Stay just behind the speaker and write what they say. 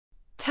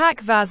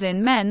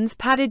TACVASEN Men's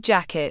Padded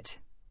Jacket.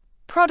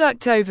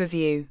 Product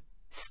Overview.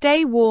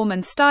 Stay warm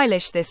and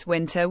stylish this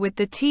winter with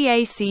the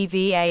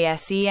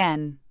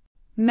TACVASEN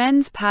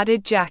Men's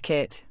Padded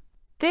Jacket.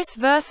 This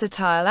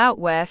versatile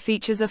outwear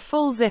features a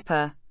full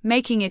zipper,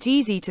 making it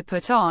easy to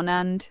put on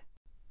and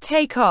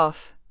take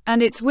off,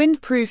 and its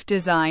windproof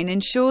design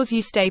ensures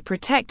you stay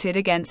protected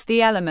against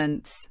the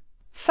elements.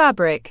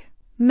 Fabric.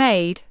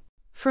 Made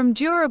from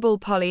durable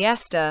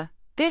polyester,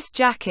 this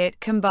jacket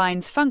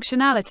combines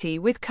functionality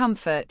with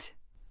comfort.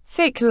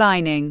 Thick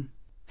lining.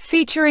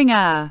 Featuring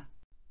a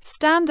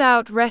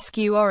standout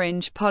rescue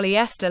orange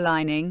polyester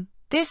lining,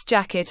 this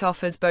jacket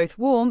offers both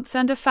warmth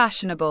and a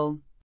fashionable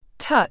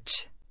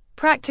touch.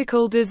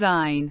 Practical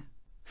design.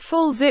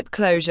 Full zip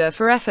closure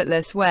for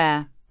effortless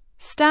wear.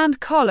 Stand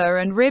collar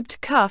and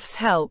ribbed cuffs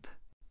help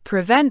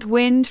prevent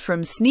wind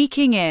from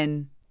sneaking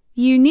in.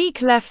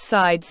 Unique left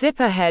side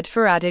zipper head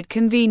for added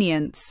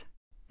convenience.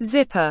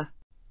 Zipper.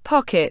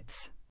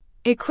 Pockets.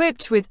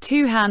 Equipped with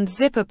 2-hand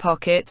zipper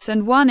pockets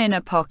and 1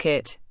 inner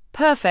pocket,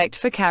 perfect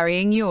for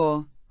carrying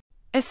your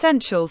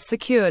essentials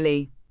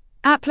securely.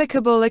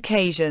 Applicable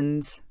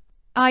occasions.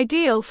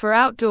 Ideal for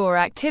outdoor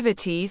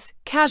activities,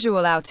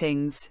 casual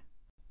outings,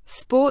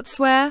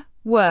 sportswear,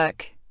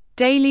 work,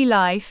 daily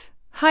life,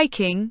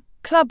 hiking,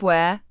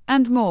 clubwear,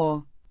 and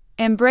more.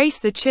 Embrace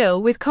the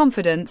chill with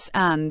confidence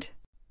and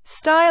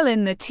style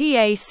in the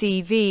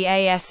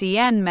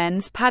TACVASEN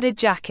Men's Padded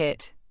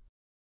Jacket.